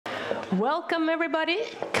Welcome, everybody.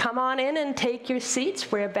 Come on in and take your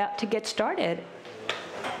seats. We're about to get started.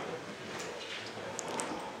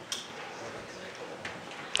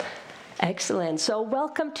 Excellent. So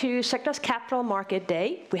welcome to Sectra's Capital Market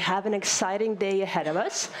Day. We have an exciting day ahead of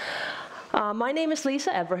us. My name is Lisa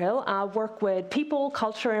Everhill. I work with people,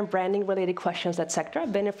 culture, and branding-related questions at Sectra.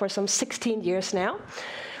 I've been here for some 16 years now.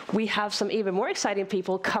 We have some even more exciting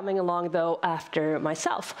people coming along, though, after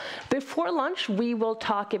myself. Before lunch, we will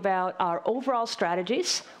talk about our overall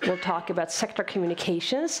strategies. We'll talk about Sectra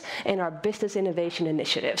communications and our business innovation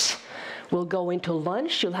initiatives. We'll go into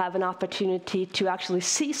lunch. You'll have an opportunity to actually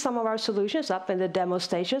see some of our solutions up in the demo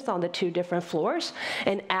stations on the 2 different floors.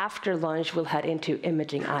 And after lunch, we'll head into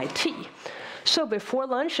imaging IT. So before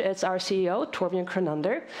lunch, it's our CEO, Torbjörn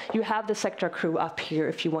Kronander. You have the Sectra crew up here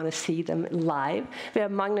if you want to see them live. We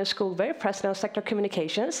have Magnus Skogberg, President of Sectra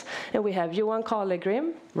Communications, and we have Johan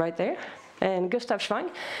Karlegrim right there, and Gustav Schwang,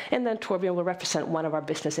 and then Torbjörn will represent one of our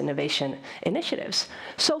business innovation initiatives.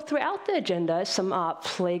 So throughout the agenda, some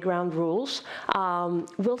playground rules.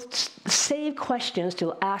 We'll save questions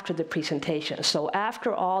till after the presentation. So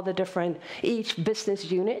after all the different, each business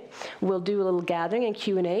unit, we'll do a little gathering and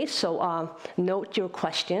Q&A, so note your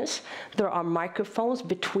questions. There are microphones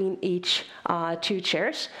between each 2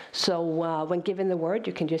 chairs, so when given the word,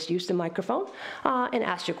 you can just use the microphone and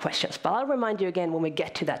ask your questions. But I'll remind you again when we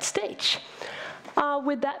get to that stage.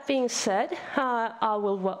 With that being said,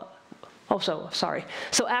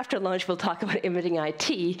 So after lunch, we'll talk about imaging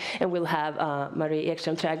IT, and we'll have Marie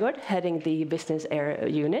Ekström Trädgård heading the business area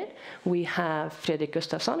unit. We have Fredrik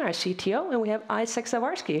Gustafsson, our CTO, and we have Isaac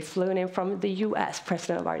Zawarski, flown in from the US,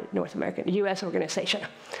 president of our North American US organization.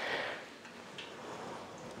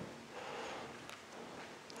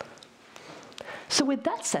 So with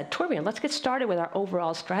that said, Torbjörn, let's get started with our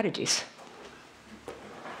overall strategies.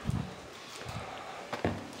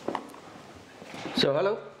 So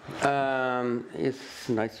hello, it's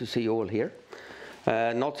nice to see you all here.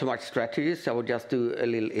 Not so much strategies, I will just do a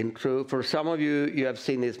little intro. For some of you, you have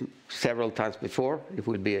seen this several times before. It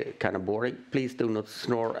will be kind of boring. Please do not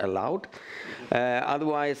snore aloud.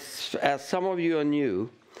 Otherwise, as some of you are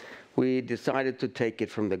new, we decided to take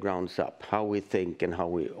it from the grounds up, how we think and how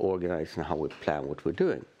we organize and how we plan what we're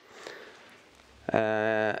doing.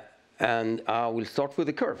 And I will start with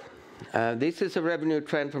the curve. This is a revenue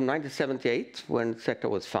trend from 1978 when Sectra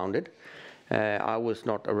was founded. I was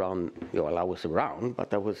not around, well, I was around,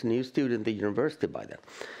 but I was a new student at the university by then.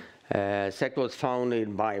 Sectra was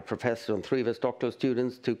founded by a professor and 3 of his doctoral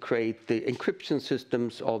students to create the encryption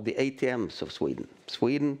systems of the ATMs of Sweden.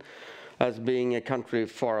 Sweden, as being a country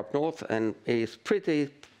far up north, and is pretty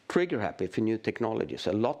trigger happy for new technologies.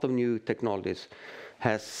 A lot of new technologies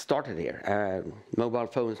has started here. Mobile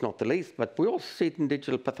phones not the least, but we also see it in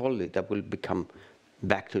digital pathology that we'll come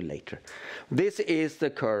back to later. This is the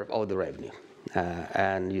curve of the revenue.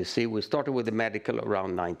 And you see we started with the medical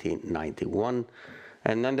around 1991.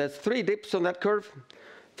 And then there's 3 dips on that curve.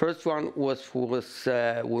 First one was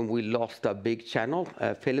when we lost a big channel,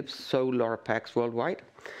 Philips sold our packs worldwide.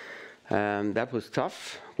 That was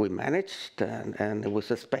tough. We managed, and it was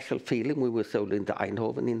a special feeling. We were sold into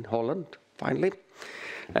Eindhoven in Holland, finally.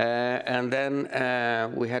 And then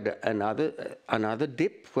we had another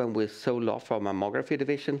dip when we sold off our mammography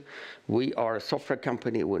division. We are a software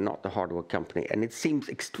company, we're not a hardware company, and it seems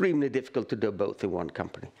extremely difficult to do both in one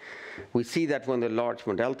company. We see that when the large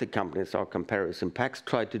modality companies, our comparison packs,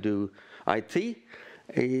 try to do IT,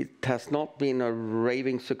 it has not been a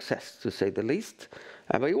raving success, to say the least.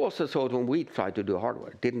 But you also saw it when we tried to do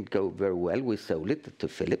hardware. It didn't go very well. We sold it to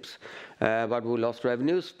Philips, but we lost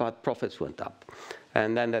revenues, but profits went up.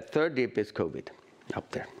 And then the third dip is COVID,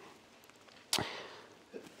 up there.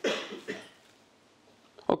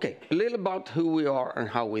 Okay, a little about who we are and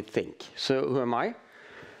how we think. So who am I?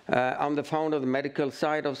 I'm the founder of the medical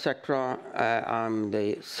side of Sectra. I'm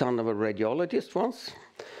the son of a radiologist once.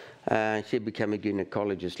 She became a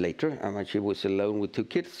gynecologist later. She was alone with 2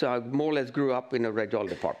 kids, so I more or less grew up in a radiology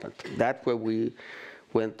department. That's where we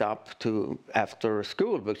went up to after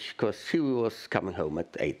school, because she was coming home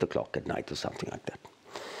at 8 o'clock at night or something like that.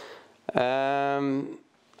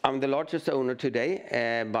 I'm the largest owner today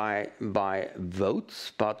by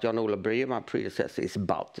votes, but Jan-Ola Brie, my predecessor, is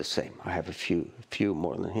about the same. I have a few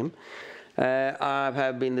more than him. I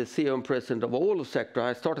have been the CEO and president of all of Sectra.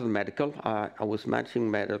 I started medical. I was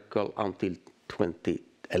managing medical until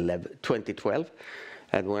 2012.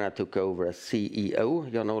 And when I took over as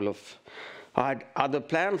CEO, Jan-Olof had other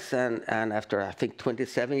plans. And after, I think,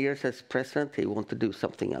 27 years as president, he wanted to do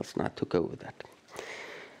something else, and I took over that.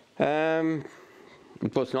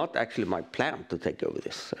 It was not actually my plan to take over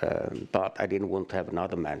this, but I didn't want to have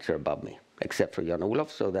another manager above me, except for Jan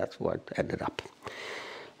Olof, so that's what ended up.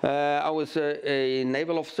 I was a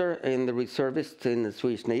naval officer in the reservist in the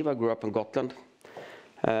Swedish Navy. I grew up in Gotland.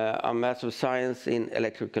 I'm Master of Science in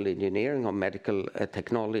Electrical Engineering or Medical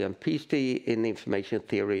Technology, and PhD in Information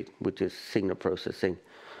Theory, which is signal processing.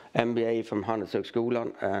 MBA from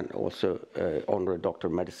Handelshögskolan, and also honorary Doctor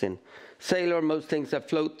of Medicine. Sailor, most things that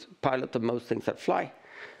float. Pilot of most things that fly.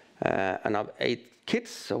 And I have 8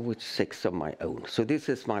 kids, of which 6 of my own. So this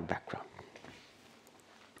is my background.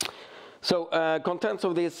 So contents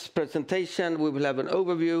of this presentation, we will have an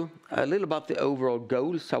overview, a little about the overall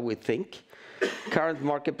goals, how we think, current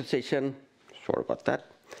market position, sorry about that,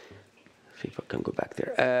 see if I can go back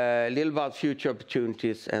there, a little about future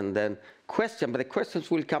opportunities, and then question, but the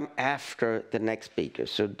questions will come after the next speaker,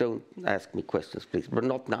 so don't ask me questions, please, but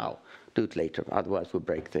not now, do it later, otherwise we'll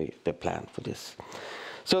break the plan for this.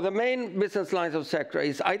 So the main business lines of Sectra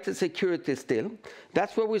is IT security still,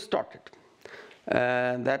 that's where we started.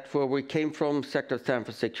 That's where we came from. Sectra stands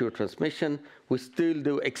for Secure Transmission. We still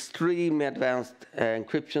do extremely advanced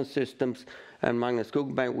encryption systems, and Magnus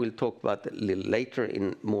Skogberg will talk about it a little later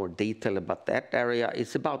in more detail about that area.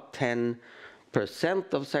 It's about 10%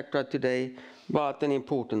 of Sectra today, but an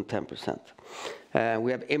important 10%.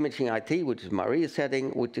 We have imaging IT, which is Marie's heading,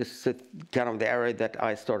 which is kind of the area that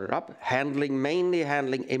I started up, mainly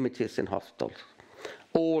handling images in hospitals.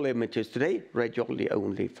 All images today, radiology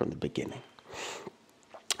only from the beginning.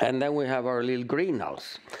 And then we have our little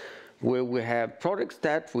greenhouse, where we have products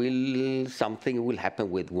that something will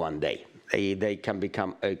happen with one day. They can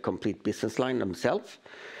become a complete business line themselves,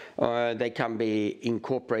 or they can be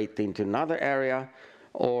incorporated into another area,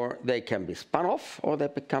 or they can be spun off, or they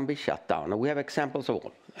can be shut down. And we have examples of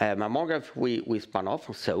all. Mammograph we spun off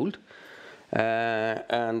and sold.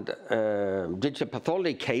 Digital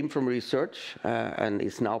pathology came from research and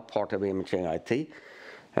is now part of imaging IT.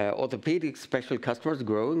 Orthopedic special customers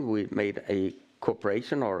growing. We made a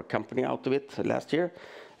corporation or a company out of it last year.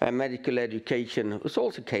 Medical education, which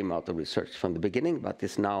also came out of research from the beginning, but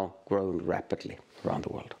is now growing rapidly around the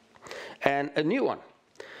world. And a new one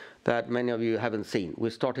that many of you haven't seen. We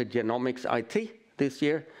started genomics IT this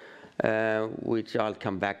year, which I'll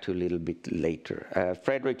come back to a little bit later.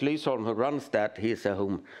 Fredrik Lysholm, who runs that, he's at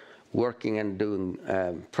home working and doing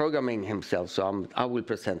programming himself, so I will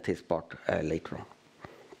present his part later on.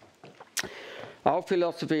 Our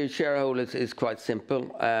philosophy of shareholders is quite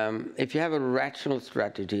simple. If you have a rational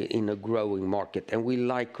strategy in a growing market, and we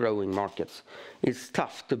like growing markets, it's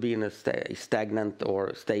tough to be in a stagnant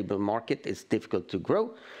or stable market. It's difficult to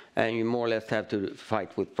grow, and you more or less have to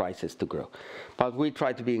fight with prices to grow. But we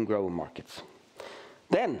try to be in growing markets.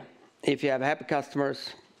 Then, if you have happy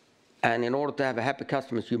customers, and in order to have happy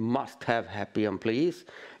customers, you must have happy employees.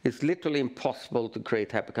 It's literally impossible to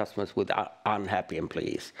create happy customers with unhappy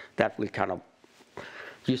employees. That will kind of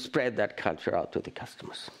you spread that culture out to the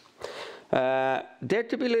customers. Dare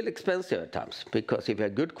to be a little expensive at times, because if you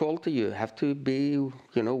have good quality, you have to be,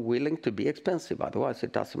 willing to be expensive. Otherwise,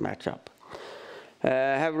 it doesn't match up.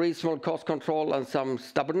 Have reasonable cost control and some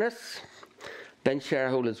stubbornness. Then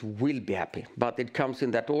shareholders will be happy. But it comes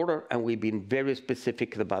in that order, and we've been very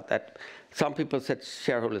specific about that. Some people said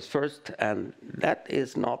shareholders first, and that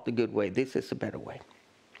is not the good way. This is a better way.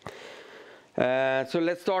 So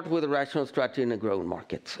let's start with a rational strategy in a growing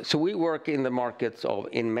market. So we work in the markets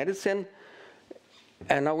in medicine,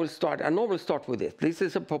 and I normally start with this. This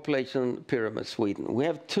is a population pyramid Sweden. We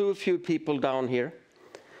have too few people down here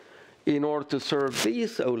in order to serve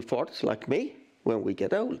these old farts like me when we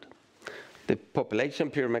get old. The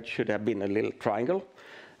population pyramid should have been a little triangle,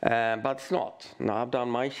 but it's not. Now I've done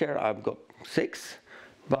my share, I've got 6,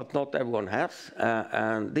 but not everyone has,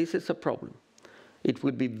 and this is a problem. It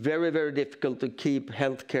would be very, very difficult to keep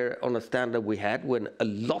healthcare on a standard we had when a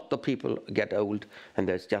lot of people get old and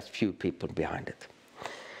there's just few people behind it.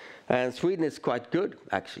 And Sweden is quite good,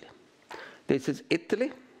 actually. This is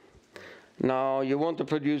Italy. Now, you want to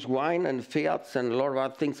produce wine and Fiats and a lot of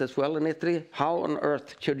other things as well in Italy. How on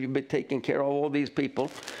earth should you be taking care of all these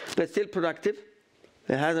people? They're still productive.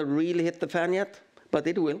 They haven't really hit the fan yet, but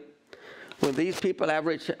it will. When these people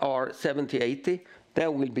average are 70, 80, there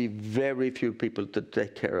will be very few people to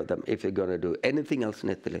take care of them if you're going to do anything else in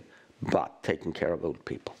Italy but taking care of old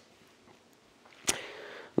people.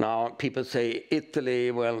 Now, people say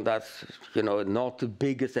Italy, well, that's not the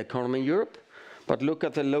biggest economy in Europe. But look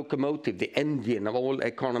at the locomotive, the engine of all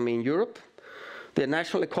economy in Europe. The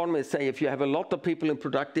national economists say if you have a lot of people in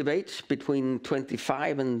productive age between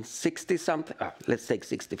 25 and 60 something, let's take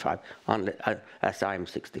 65, as I'm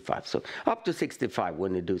 65, so up to 65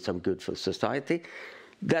 when you do some good for society,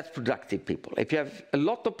 that's productive people. If you have a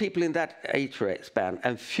lot of people in that age span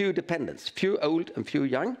and few dependents, few old and few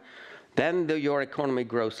young, then your economy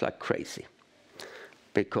grows like crazy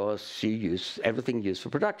because you use everything used for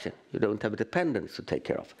production. You don't have a dependence to take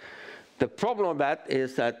care of. The problem of that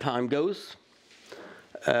is that time goes,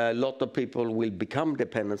 a lot of people will become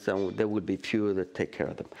dependents and there will be fewer that take care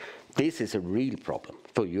of them. This is a real problem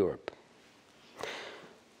for Europe.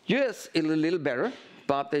 US is a little better,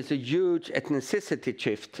 but there's a huge ethnicity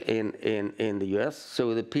shift in the US.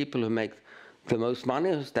 So the people who make the most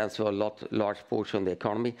money, who stands for a large portion of the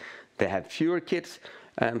economy, they have fewer kids,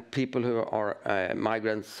 and people who are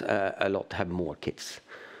migrants a lot have more kids.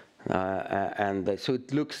 So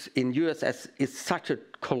it looks in US as it's such a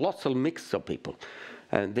colossal mix of people.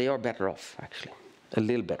 And they are better off, actually, a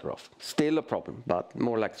little better off. Still a problem, but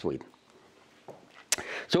more like Sweden.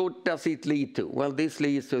 So what does it lead to? Well, this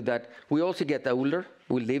leads to that we also get older,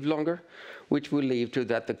 we live longer, which will lead to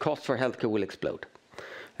that the cost for healthcare will explode.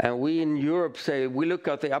 And we in Europe say, we look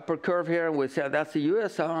at the upper curve here and we say, that's the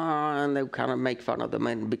US, and they kind of make fun of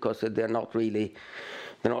them because they're not really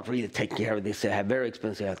taking care of this. They have very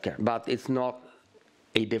expensive healthcare. But it's not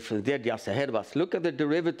a difference. They're just ahead of us. Look at the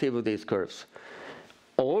derivative of these curves.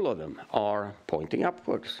 All of them are pointing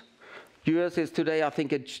upwards. US is today, I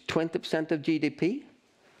think, at 20% of GDP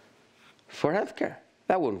for healthcare.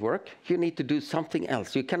 That won't work. You need to do something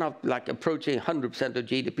else. You cannot like approaching 100% of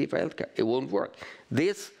GDP for healthcare. It won't work.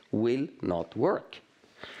 This will not work.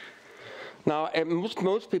 Now,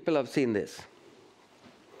 most people have seen this.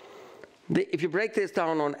 If you break this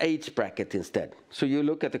down on age bracket instead, so you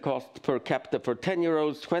look at the cost per capita for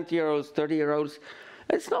 10-year-olds, 20-year-olds, 30-year-olds,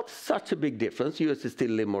 it's not such a big difference. US is still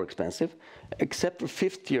a little more expensive, except for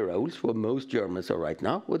 50-year-olds, where most Germans are right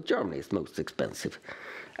now, where Germany is most expensive.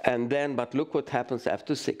 And then, but look what happens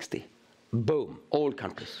after 60. Boom, all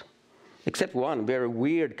countries. Except one very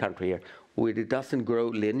weird country here, where it doesn't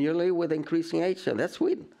grow linearly with increasing age, and that's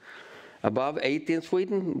Sweden. Above 80 in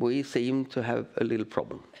Sweden, we seem to have a little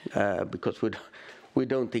problem, because we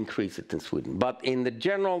don't increase it in Sweden. But in the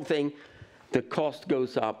general thing, the cost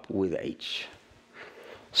goes up with age.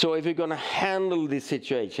 So if you're going to handle this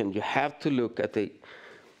situation, you have to look at the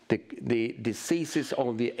diseases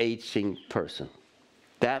of the aging person.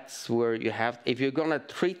 That's where you have, if you're going to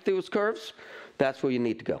treat those curves, that's where you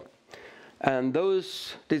need to go. And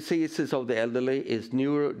those diseases of the elderly is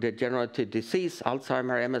neurodegenerative disease,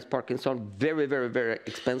 Alzheimer, MS, Parkinson, very, very, very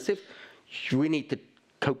expensive. We need to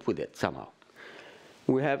cope with it somehow.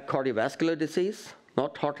 We have cardiovascular disease,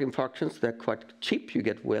 not heart infarctions, they're quite cheap, you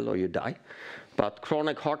get well or you die. But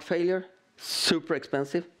chronic heart failure, super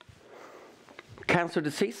expensive. Cancer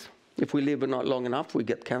disease, if we live not long enough, we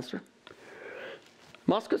get cancer.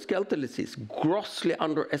 Musculoskeletal disease, grossly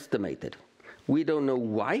underestimated. We don't know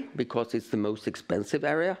why, because it's the most expensive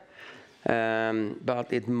area, but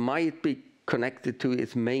it might be connected to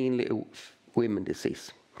it's mainly a women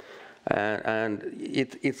disease. And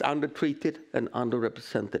it's undertreated and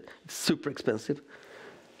underrepresented. It's super expensive.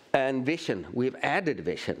 And vision, we've added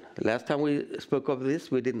vision. Last time we spoke of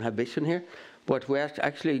this, we didn't have vision here, but we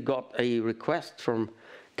actually got a request from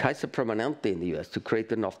Kaiser Permanente in the US to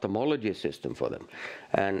create an ophthalmology system for them.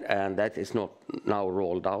 And that is not now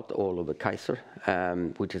rolled out all over Kaiser,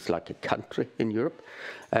 which is like a country in Europe.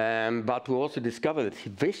 But we also discovered that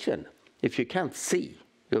vision, if you can't see,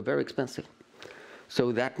 you're very expensive.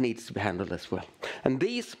 So that needs to be handled as well. And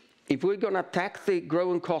these, if we're going to attack the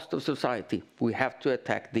growing cost of society, we have to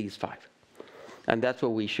attack these 5. And that's where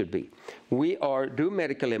we should be. We do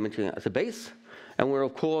medical imaging as a base, and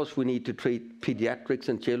of course we need to treat pediatrics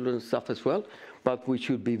and children's stuff as well, but we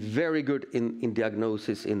should be very good in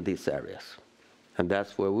diagnosis in these areas. And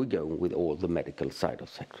that's where we go with all the medical side of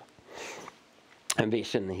Sectra. And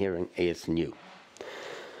vision and hearing is new.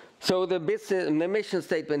 So the mission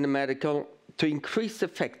statement in the medical, to increase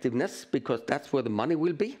effectiveness, because that's where the money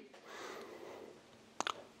will be,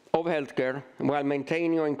 of healthcare while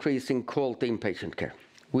maintaining or increasing quality in patient care.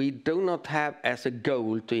 We do not have as a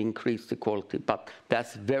goal to increase the quality, but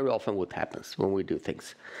that's very often what happens when we do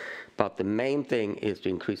things. But the main thing is to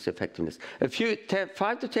increase effectiveness.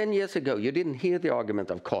 5 to 10 years ago, you didn't hear the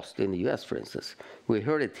argument of cost in the US, for instance. We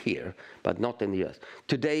heard it here, but not in the US.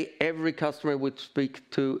 Today, every customer we speak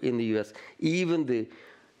to in the US, even the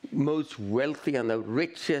most wealthy and the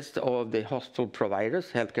richest of the hospital providers,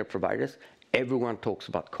 healthcare providers, everyone talks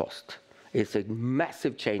about cost. It's a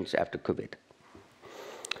massive change after COVID.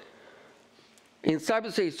 In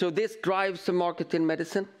cybersecurity, so this drives the market in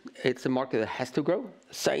medicine. It's a market that has to grow.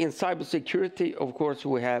 So in cybersecurity, of course,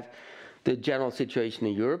 we have the general situation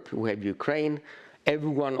in Europe. We have Ukraine.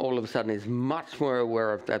 Everyone all of a sudden is much more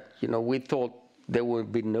aware of that. You know, we thought there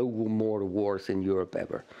would be no more wars in Europe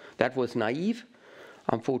ever. That was naive,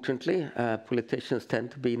 unfortunately. Politicians tend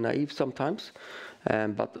to be naive sometimes.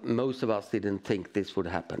 But most of us didn't think this would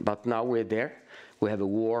happen. But now we're there. We have a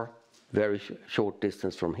war very short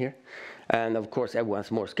distance from here. And of course,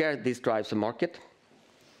 everyone's more scared. This drives the market.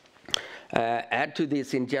 Add to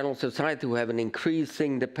this, in general society, we have an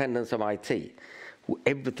increasing dependence on IT.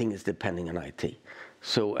 Everything is depending on IT.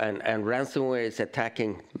 So, and ransomware is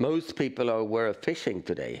attacking. Most people are aware of phishing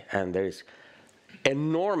today, and there's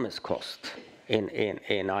enormous cost in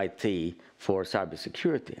IT for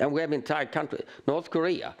cybersecurity. And we have entire countries. North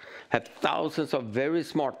Korea have thousands of very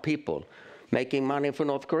smart people making money for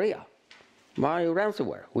North Korea. Why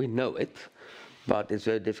ransomware? We know it, but it's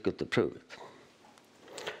very difficult to prove it.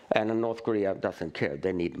 And North Korea doesn't care.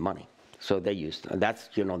 They need money. So they use, and that's,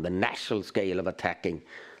 you know, the national scale of attacking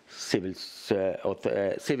civil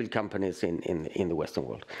companies in the Western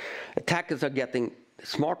world. Attackers are getting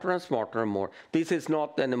smarter and smarter and more. This is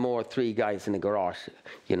not anymore 3 guys in a garage,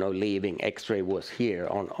 you know, leaving X-ray was here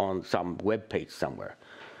on some web page somewhere.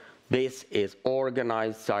 This is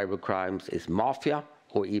organized cyber crimes, is mafia,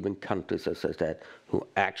 or even countries, as I said, who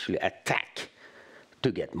actually attack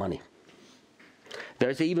to get money.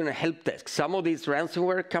 There's even a help desk. Some of these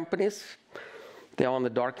ransomware companies, they're on the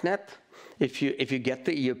dark net. If you get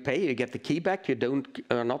you get the key back, you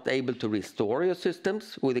are not able to restore your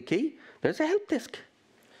systems with a key, there's a help desk.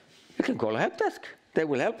 You can call a help desk. They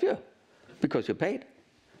will help you because you paid.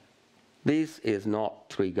 This is not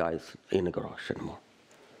 3 guys in a garage anymore.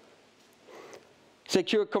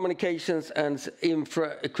 Secure communications and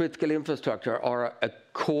critical infrastructure are a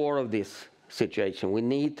core of this situation. We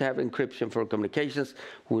need to have encryption for communications.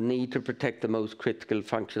 We need to protect the most critical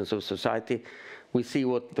functions of society. We see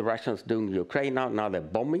what the Russians do in Ukraine now. Now they're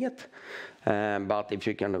bombing it. But if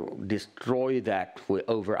you can destroy that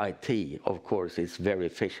over IT, of course, it's very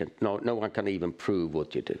efficient. No one can even prove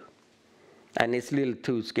what you do. And it's a little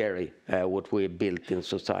too scary what we built in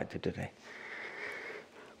society today.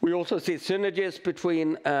 We also see synergies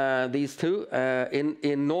between these two.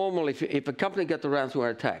 In normal, if a company gets a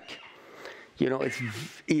ransomware attack, you know,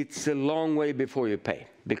 it's a long way before you pay,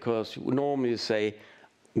 because normally you say,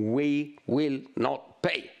 we will not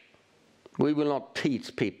pay. We will not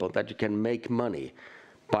teach people that you can make money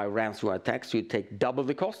by ransomware attacks. You take double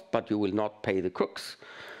the cost, but you will not pay the crooks.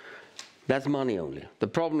 That's money only. The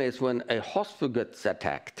problem is when a hospital gets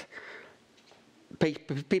attacked,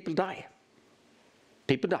 people die.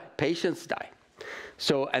 People die, patients die.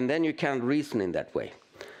 So, and then you can't reason in that way.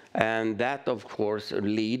 And that, of course,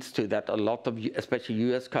 leads to that a lot of, especially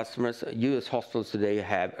US customers, US hospitals today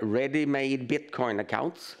have ready-made Bitcoin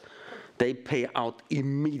accounts. They pay out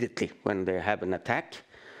immediately when they have an attack.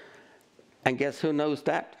 And guess who knows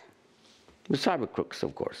that? The cyber crooks,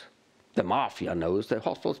 of course. The mafia knows the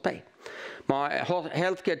hospitals pay.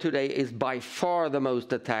 Healthcare today is by far the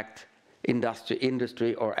most attacked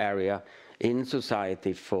industry or area in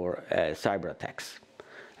society for cyber attacks.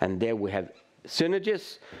 And there we have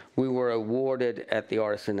synergies. We were awarded at the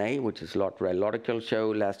RSNA, which is a radiological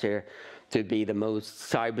show last year, to be the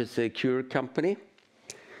most cyber secure company.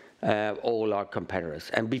 All our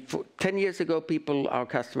competitors. And before 10 years ago, our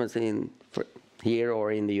customers here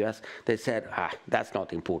or in the US, they said, that's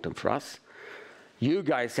not important for us. You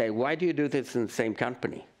guys say, why do you do this in the same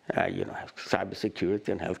company? You know, cybersecurity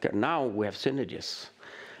and healthcare. Now we have synergies.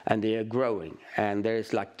 And they are growing. And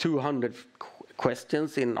there's like 200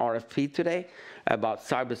 questions in RFP today about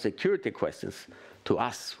cybersecurity questions to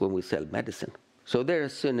us when we sell medicine. So there are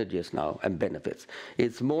synergies now and benefits.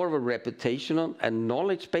 It's more of a reputational and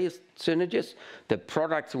knowledge-based synergies. The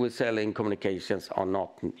products we sell in communications are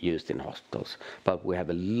not used in hospitals, but we have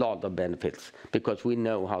a lot of benefits because we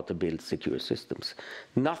know how to build secure systems.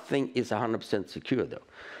 Nothing is 100% secure though,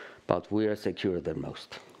 but we are secure than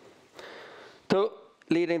most. So,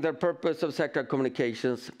 leading the purpose of Sectra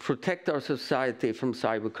Communications, protect our society from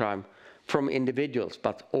cybercrime, from individuals,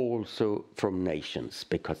 but also from nations,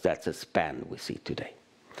 because that's a span we see today.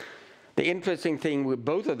 The interesting thing with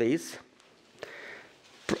both of these,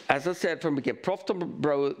 as I said from the beginning, profitable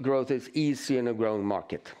growth is easy in a growing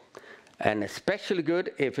market. And especially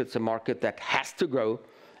good if it's a market that has to grow.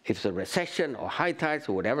 If it's a recession or high tides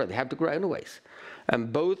or whatever, they have to grow anyways.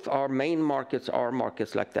 And both our main markets are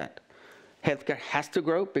markets like that. Healthcare has to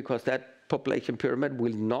grow because that population pyramid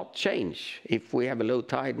will not change if we have a low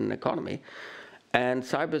tide in the economy. And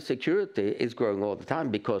cybersecurity is growing all the time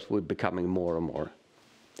because we're becoming more and more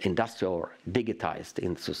industrial or digitized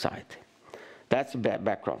in society. That's the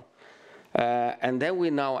background. And then we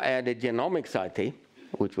now added genomics IT,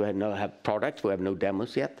 which we no have products, we have no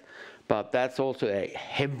demos yet, but that's also a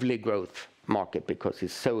heavily growth market because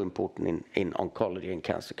it's so important in oncology and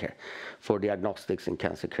cancer care. For diagnostics and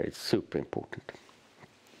cancer care, it's super important.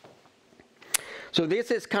 So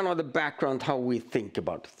this is kind of the background how we think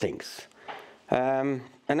about things. And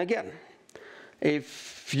again,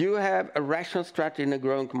 if you have a rational strategy in a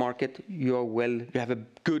growing market, you have a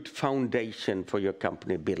good foundation for your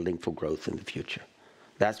company building for growth in the future.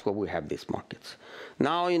 That's why we have these markets.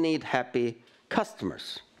 Now you need happy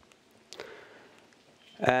customers.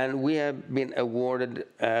 And we have been awarded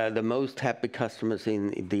the most happy customers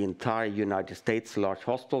in the entire United States, large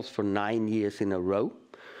hospitals, for 9 years in a row.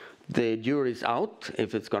 The jury's out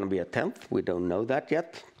if it's going to be a 10th. We don't know that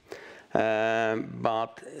yet.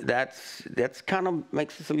 But that's kind of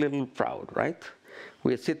makes us a little proud, right?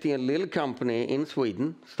 We're sitting in a little company in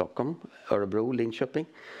Sweden, Stockholm, Örebro, Linköping.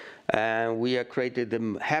 And we have created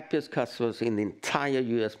the happiest customers in the entire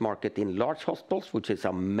US market in large hospitals, which is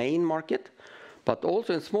our main market, but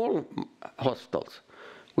also in small hospitals,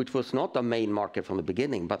 which was not our main market from the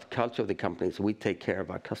beginning, but the culture of the company is we take care of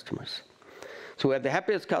our customers. So we have the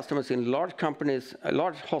happiest customers in large companies,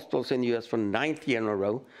 large hospitals in the US for 9th year in a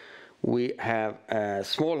row. We have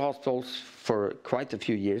small hospitals for quite a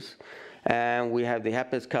few years. And we have the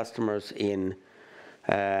happiest customers in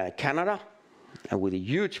Canada, with a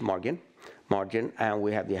huge margin. And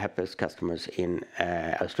we have the happiest customers in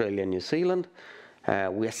Australia and New Zealand.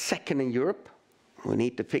 We are second in Europe. We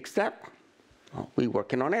need to fix that. We're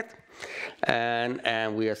working on it.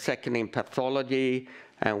 And we are second in pathology.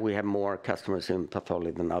 And we have more customers in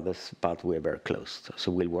pathology than others, but we're very close.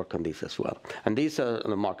 So we'll work on this as well. And these are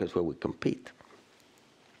the markets where we compete.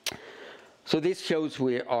 So this shows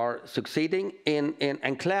we are succeeding. And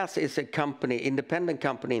KLAS is a company, independent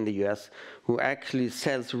company in the US, who actually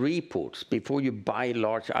sells reports. Before you buy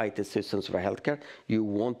large IT systems for healthcare, you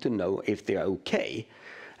want to know if they're okay.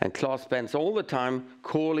 And KLAS spends all the time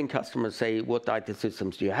calling customers, say, what IT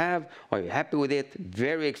systems do you have? Are you happy with it?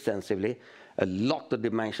 Very extensively. A lot of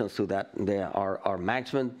dimensions to that. There are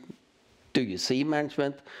management. Do you see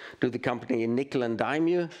management? Do the company nickel and dime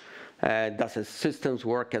you? Does the systems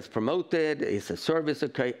work as promoted? Is the service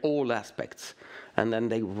okay? All aspects. And then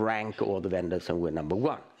they rank all the vendors, and we're number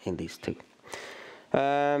one in these two.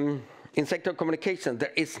 In Sectra Communication,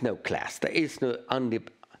 there is no KLAS. There is no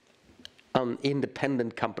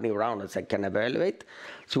independent company around us that can evaluate.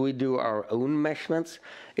 So we do our own measurements.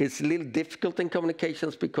 It's a little difficult in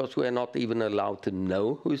communications because we are not even allowed to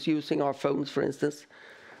know who's using our phones, for instance.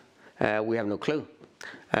 We have no clue.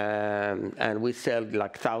 And we sell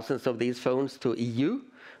like thousands of these phones to EU.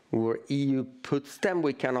 Where EU puts them,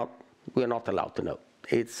 we're not allowed to know.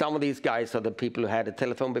 Some of these guys are the people who had a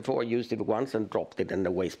telephone before, used it once and dropped it in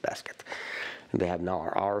the wastebasket. They have now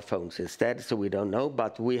our phones instead, so we don't know.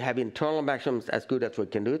 But we have internal measurements as good as we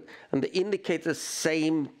can do it. And they indicate the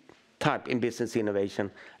same type in business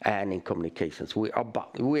innovation and in communications. We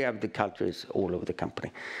have the cultures all over the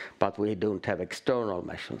company, but we don't have external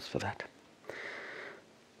measurements for that.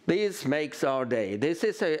 This makes our day. This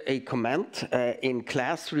is a comment in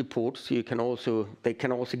KLAS reports. They can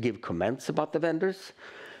also give comments about the vendors.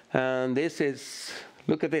 And this is,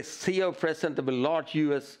 look at this, CEO president of a large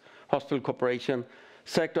US hospital corporation.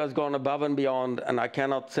 Sectra has gone above and beyond, and I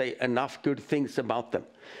cannot say enough good things about them.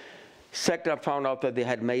 Sectra found out that they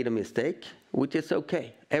had made a mistake, which is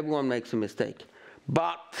okay. Everyone makes a mistake.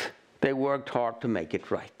 But they worked hard to make it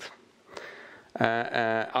right.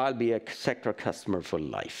 I'll be a Sectra customer for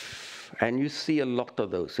life. And you see a lot of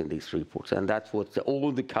those in these reports, and that's what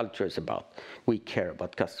all the culture is about. We care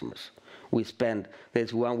about customers.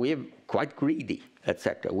 We're quite greedy,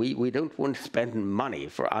 etc. We don't want to spend money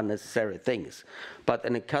for unnecessary things. But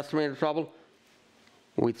in a customer in trouble,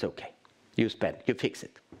 it's okay. You fix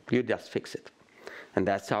it. You just fix it. And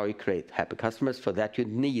that's how you create happy customers. For that, you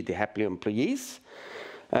need the happy employees.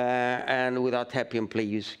 And without happy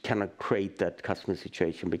employees, you cannot create that customer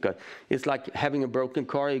situation. Because it's like having a broken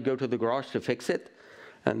car. You go to the garage to fix it.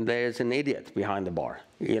 And there's an idiot behind the bar.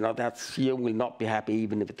 You will not be happy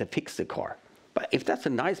even if they fix the car. But if that's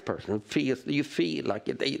a nice person, you feel like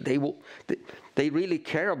they really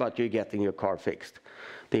care about you getting your car fixed.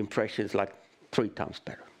 The impression is like 3 times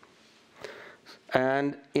better.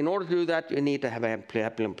 And in order to do that, you need to have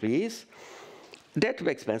happy employees. They're too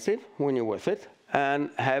expensive when you're worth it,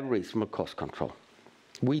 and have reasonable cost control.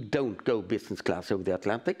 We don't go business class over the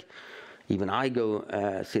Atlantic. Even I go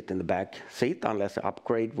sit in the back seat unless I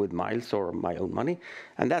upgrade with miles or my own money.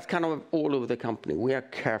 And that's kind of all over the company. We are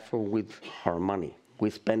careful with our money. We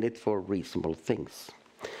spend it for reasonable things.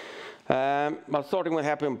 But starting with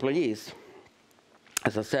happy employees,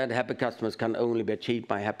 as I said, happy customers can only be achieved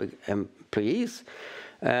by happy employees.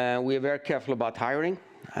 We are very careful about hiring.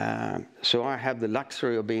 So I have the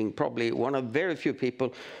luxury of being probably one of very few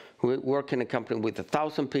people who work in a company with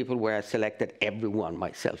 1,000 people where I selected everyone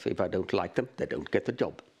myself. If I don't like them, they don't get the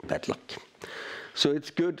job. Bad luck. So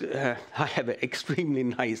it's good. I have an extremely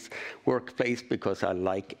nice workplace because I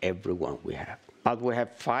like everyone we have. But we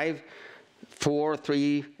have 3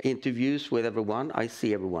 interviews with everyone. I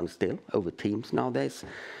see everyone still over Teams nowadays.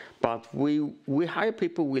 But we hire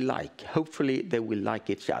people we like. Hopefully they will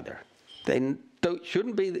like each other. They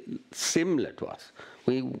shouldn't be similar to us.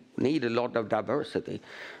 We need a lot of diversity.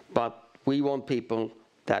 But we want people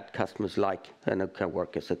that customers like and who can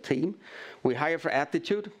work as a team. We hire for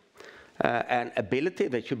attitude and ability.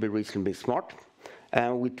 They should be reasonably smart.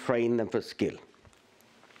 And we train them for skill.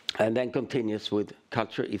 And then continues with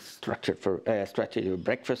culture is structured for strategy of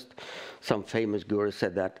breakfast. Some famous guru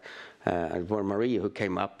said that. It was Maria who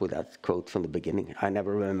came up with that quote from the beginning. I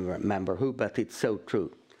never remember who, but it's so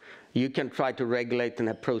true. You can try to regulate and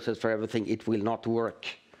have process for everything. It will not work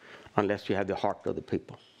unless you have the heart of the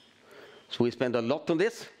people. So we spend a lot on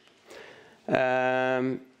this.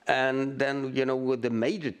 And then, you know, with the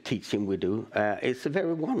major teaching we do, it's a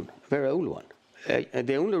very old one.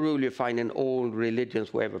 The only rule you find in all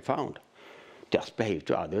religions we ever found, just behave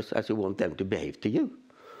to others as you want them to behave to you.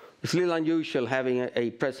 It's a little unusual having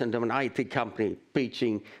a president of an IT company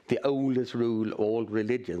preaching the oldest rule of all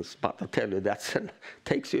religions, but I tell you, that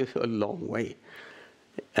takes you a long way.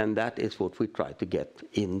 And that is what we try to get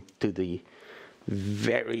into the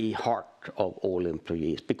very heart of all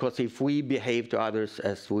employees. Because if we behave to others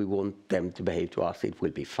as we want them to behave to us, it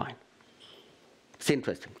will be fine. It's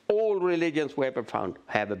interesting. All religions we ever found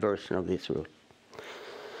have a version of this rule.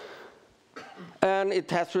 And it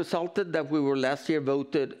has resulted that we were last year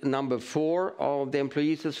voted number 4 of the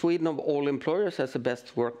employees of Sweden of all employers as the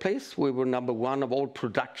best workplace. We were number 1 of all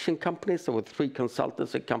production companies. There were 3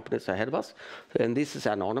 consultancy companies ahead of us. And this is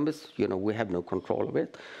anonymous. You know, we have no control of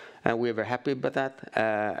it. And we're very happy about that.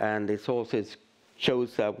 And it also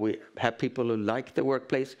shows that we have people who like the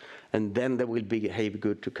workplace, and then they will behave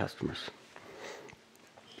good to customers.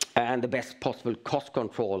 And the best possible cost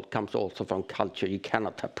control comes also from culture. You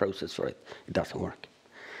cannot have process for it. It doesn't work.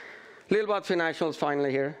 A little about financials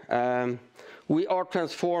finally here. We are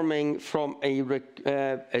transforming from a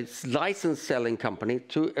license selling company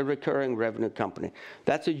to a recurring revenue company.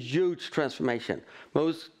 That's a huge transformation.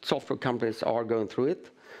 Most software companies are going through it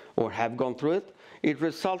or have gone through it. It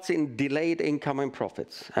results in delayed income and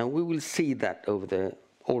profits. And we will see that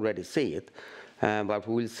already see it, but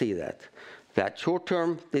we will see that. That short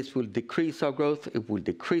term, this will decrease our growth, it will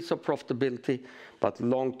decrease our profitability, but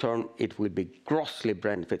long term, it will be grossly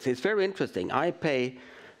benefits. It's very interesting. I pay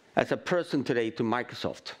as a person today to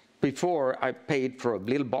Microsoft. Before, I paid for a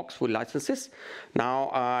little box with licenses. Now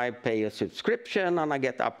I pay a subscription and I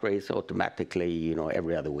get upgrades automatically, you know,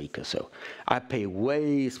 every other week or so. I pay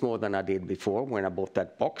way more than I did before when I bought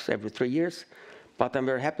that box every 3 years, but I'm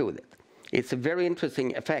very happy with it. It's a very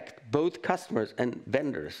interesting effect. Both customers and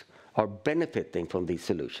vendors are benefiting from these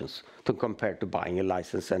solutions to compare to buying a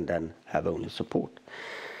license and then have only support.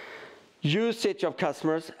 Usage of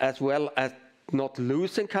customers as well as not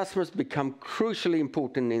losing customers become crucially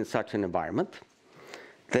important in such an environment.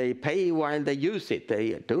 They pay while they use it.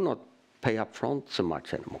 They do not pay up front so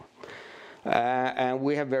much anymore. And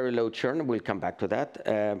we have very low churn. We'll come back to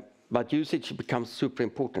that. But usage becomes super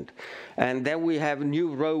important. And then we have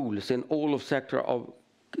new roles in all of Sectra of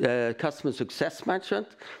customer success management.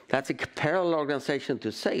 That's a parallel organization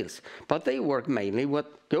to sales, but they work mainly with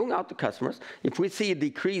going out to customers. If we see a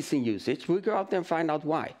decrease in usage, we go out there and find out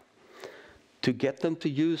why. To get them to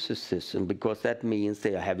use the system, because that means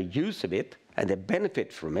they have a use of it and they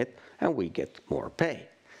benefit from it, and we get more pay.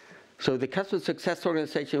 So the customer success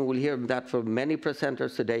organization, we'll hear that from many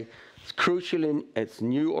presenters today. It's crucial in its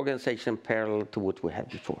new organization parallel to what we had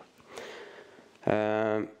before.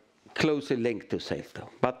 Closely linked to sales though,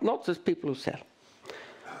 but not just people who sell.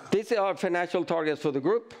 These are financial targets for the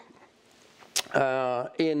group.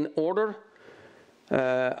 In order,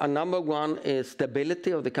 number 1 is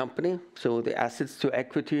stability of the company, so the assets to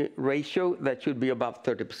equity ratio, that should be above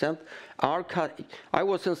 30%. I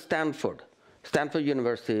was in Stanford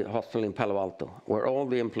University Hospital in Palo Alto, where all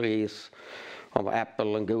the employees of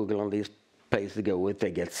Apple and Google and these places go if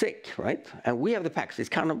they get sick, right? And we have the package. It's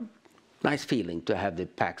kind of nice feeling to have the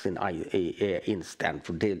packs in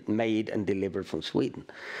Stanford, made and delivered from Sweden.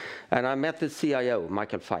 And I met the CIO,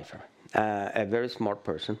 Michael Pfeiffer, a very smart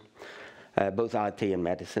person, both IT and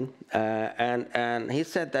medicine. And he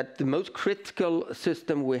said that the most critical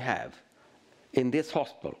system we have in this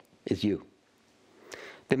hospital is you.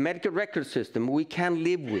 The medical record system we can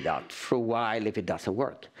live without for a while if it doesn't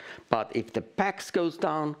work. But if the PACS goes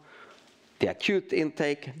down, the acute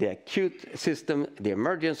intake, the acute system, the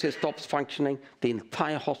emergency stops functioning, the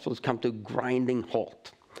entire hospitals come to a grinding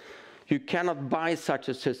halt. You cannot buy such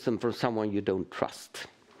a system from someone you don't trust.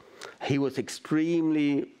 He was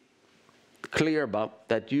extremely clear about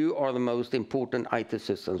that you are the most important IT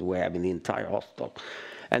systems we have in the entire hospital.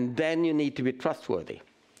 And then you need to be trustworthy.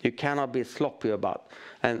 You cannot be sloppy about.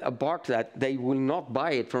 And apart from that, they will not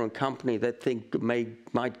buy it from a company that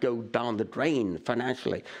might go down the drain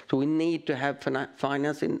financially. So we need to have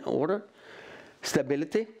finance in order,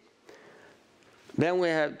 stability. Then we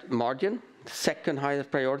have margin, second highest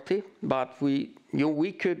priority. But we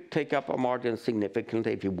could take up our margin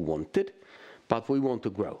significantly if we wanted, but we want to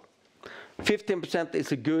grow. 15%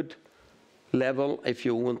 is a good level if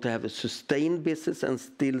you want to have a sustained business and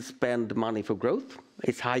still spend money for growth.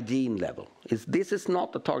 It's hygiene level. This is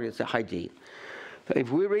not a target, it's a hygiene. If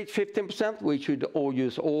we reach 15%, we should all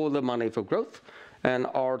use all the money for growth. And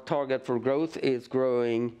our target for growth is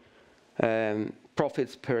growing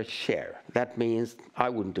profits per share. That means I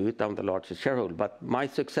wouldn't do it, I'm the largest shareholder. But my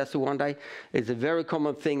successor one day is a very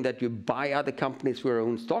common thing that you buy other companies with your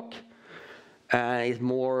own stock. It's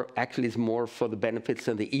more for the benefits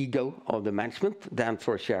and the ego of the management than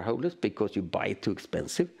for shareholders because you buy it too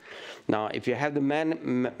expensive. Now, if you have the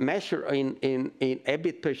measure in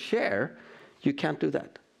EBIT per share, you can't do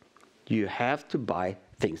that. You have to buy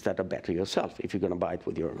things that are better yourself if you're going to buy it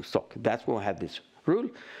with your own stock. That's why we have this rule.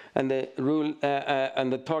 And the rule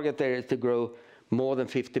and the target there is to grow more than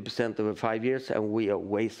 50% over 5 years, and we are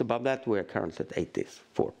ways above that. We are currently at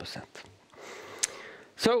 84%.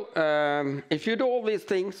 So if you do all these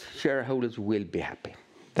things, shareholders will be happy.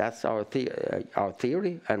 That's our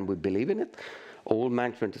theory, and we believe in it. All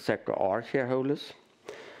management in Sectra are shareholders.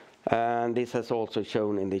 And this has also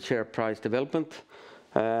shown in the share price development.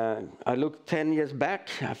 I looked 10 years back.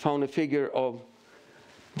 I found a figure of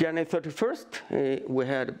January 31st. We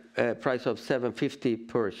had a price of 750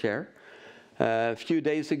 per share. A few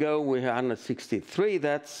days ago, we had 163.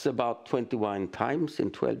 That's about 21 times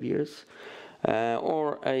in 12 years.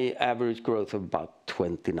 Or an average growth of about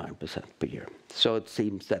 29% per year. So it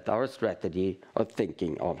seems that our strategy of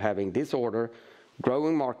thinking of having this order,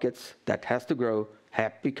 growing markets that has to grow,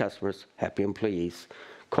 happy customers, happy employees,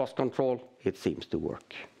 cost control, it seems to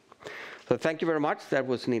work. So thank you very much. That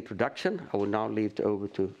was an introduction. I will now leave it over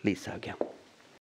to Lisa again.